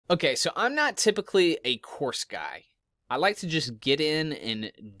Okay, so I'm not typically a course guy. I like to just get in and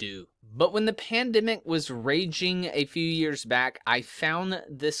do. But when the pandemic was raging a few years back, I found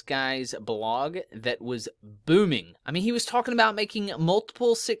this guy's blog that was booming. I mean, he was talking about making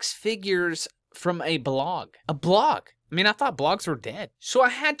multiple six figures from a blog. A blog. I mean, I thought blogs were dead. So I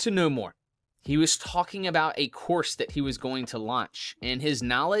had to know more. He was talking about a course that he was going to launch, and his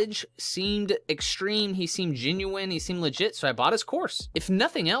knowledge seemed extreme, he seemed genuine, he seemed legit, so I bought his course. If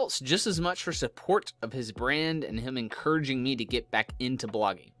nothing else, just as much for support of his brand and him encouraging me to get back into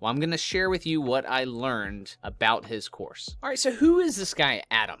blogging. Well, I'm going to share with you what I learned about his course. All right, so who is this guy,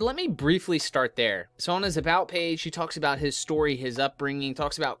 Adam? Let me briefly start there. So on his About page, he talks about his story, his upbringing,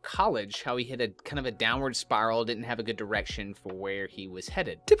 talks about college, how he hit a kind of a downward spiral, didn't have a good direction for where he was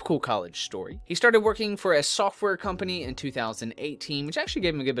headed. Typical college story. He started working for a software company in 2018, which actually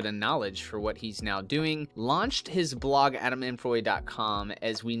gave him a good bit of knowledge for what he's now doing. Launched his blog, AdamEnfroy.com,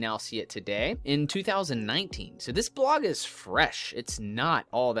 as we now see it today, in 2019. So this blog is fresh. It's not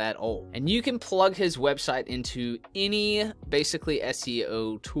all that old. And you can plug his website into any basically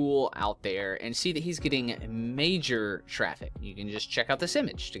SEO tool out there and see that he's getting major traffic. You can just check out this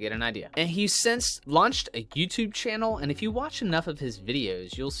image to get an idea. And he's since launched a YouTube channel, and if you watch enough of his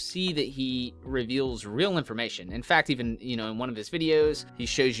videos, you'll see that he reveals real information. In fact, even, in one of his videos, he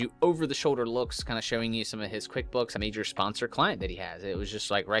shows you over-the-shoulder looks, kind of showing you some of his QuickBooks, a major sponsor client that he has. It was just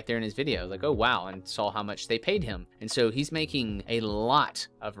like right there in his video, like, oh wow, and saw how much they paid him. And so he's making a lot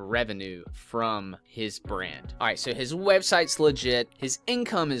of revenue from his brand. All right, so his website's legit, his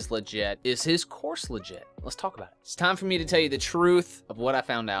income is legit. Is his course legit? Let's talk about it. It's time for me to tell you the truth of what I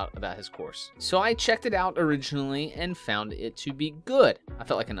found out about his course. So I checked it out originally and found it to be good. I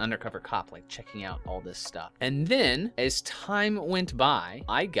felt like an undercover cop, like checking out all this stuff. And then as time went by,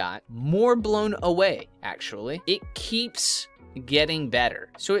 I got more blown away, actually. It keeps getting better.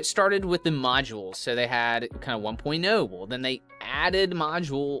 So it started with the modules. So they had kind of 1.0. Well, then they added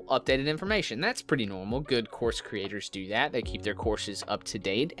module updated information. That's pretty normal. Good course creators do that. They keep their courses up to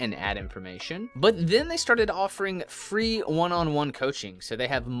date and add information. But then they started offering free one-on-one coaching. So they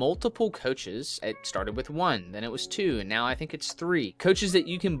have multiple coaches. It started with one, then it was two, and now I think it's three. Coaches that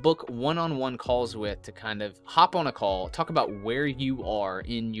you can book one-on-one calls with to kind of hop on a call, talk about where you are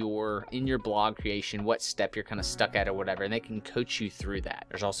in your blog creation, what step you're kind of stuck at or whatever, and they can coach you through that.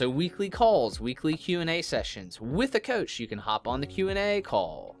 There's also weekly calls, weekly Q&A sessions with a coach. You can hop on the Q&A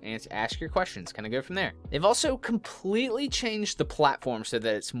call and ask your questions, kind of go from there. They've also completely changed the platform so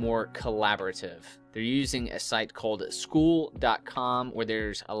that it's more collaborative. They're using a site called school.com where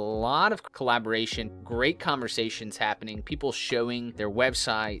there's a lot of collaboration, great conversations happening, people showing their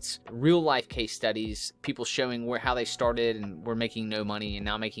websites, real life case studies, people showing how they started and were making no money and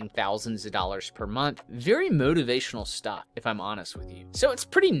now making thousands of dollars per month. Very motivational stuff, if I'm honest with you. So it's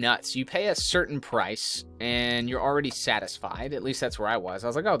pretty nuts. You pay a certain price and you're already satisfied. At least that's where I was. I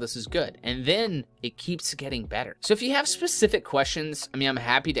was like, oh, this is good. And then it keeps getting better. So if you have specific questions, I'm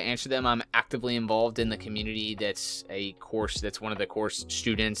happy to answer them. I'm actively involved in the community that's one of the course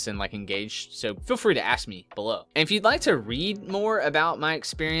students and like engaged, so feel free to ask me below. And if you'd like to read more about my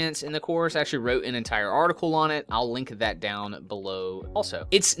experience in the course, I actually wrote an entire article on it. I'll link that down below also.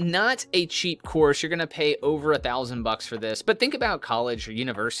 It's not a cheap course. You're gonna pay over $1,000 for this, but think about college or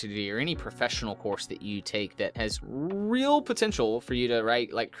university or any professional course that you take that has real potential for you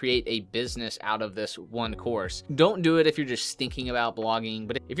to create a business out of this one course. Don't do it if you're just thinking about blogging,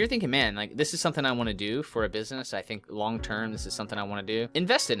 but if you're thinking, man, like this is something I want to do for a business, I think long-term, this is something I want to do,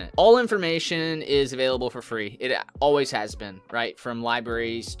 invest in it. All information is available for free. It always has been, right? From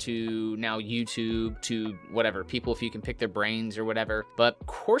libraries to now YouTube to whatever, people if you can pick their brains or whatever. But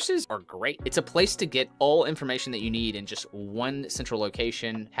courses are great. It's a place to get all information that you need in just one central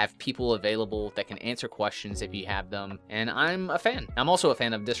location, have people available that can answer questions if you have them. And I'm a fan. I'm also a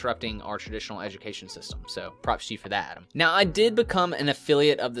fan of disrupting our traditional education system. So props to you for that, Adam. Now, I did become an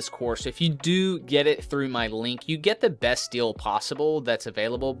affiliate of this course. So if you do get it through my link, you get the best deal possible that's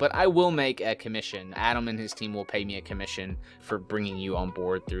available, but I will make a commission. Adam and his team will pay me a commission for bringing you on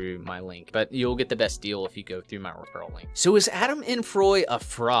board through my link, but you'll get the best deal if you go through my referral link. So is Adam Enfroy a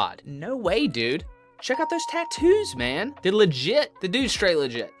fraud? No way, dude. Check out those tattoos, man. They're legit. The dude's straight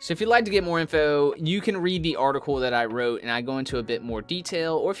legit. So if you'd like to get more info, you can read the article that I wrote and I go into a bit more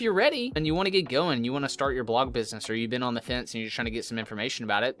detail. Or if you're ready and you want to get going, you want to start your blog business, or you've been on the fence and you're just trying to get some information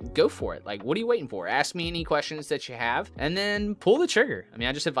about it, go for it. Like, what are you waiting for? Ask me any questions that you have and then pull the trigger.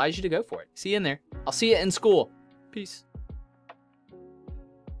 I just advise you to go for it. See you in there. I'll see you in school. Peace.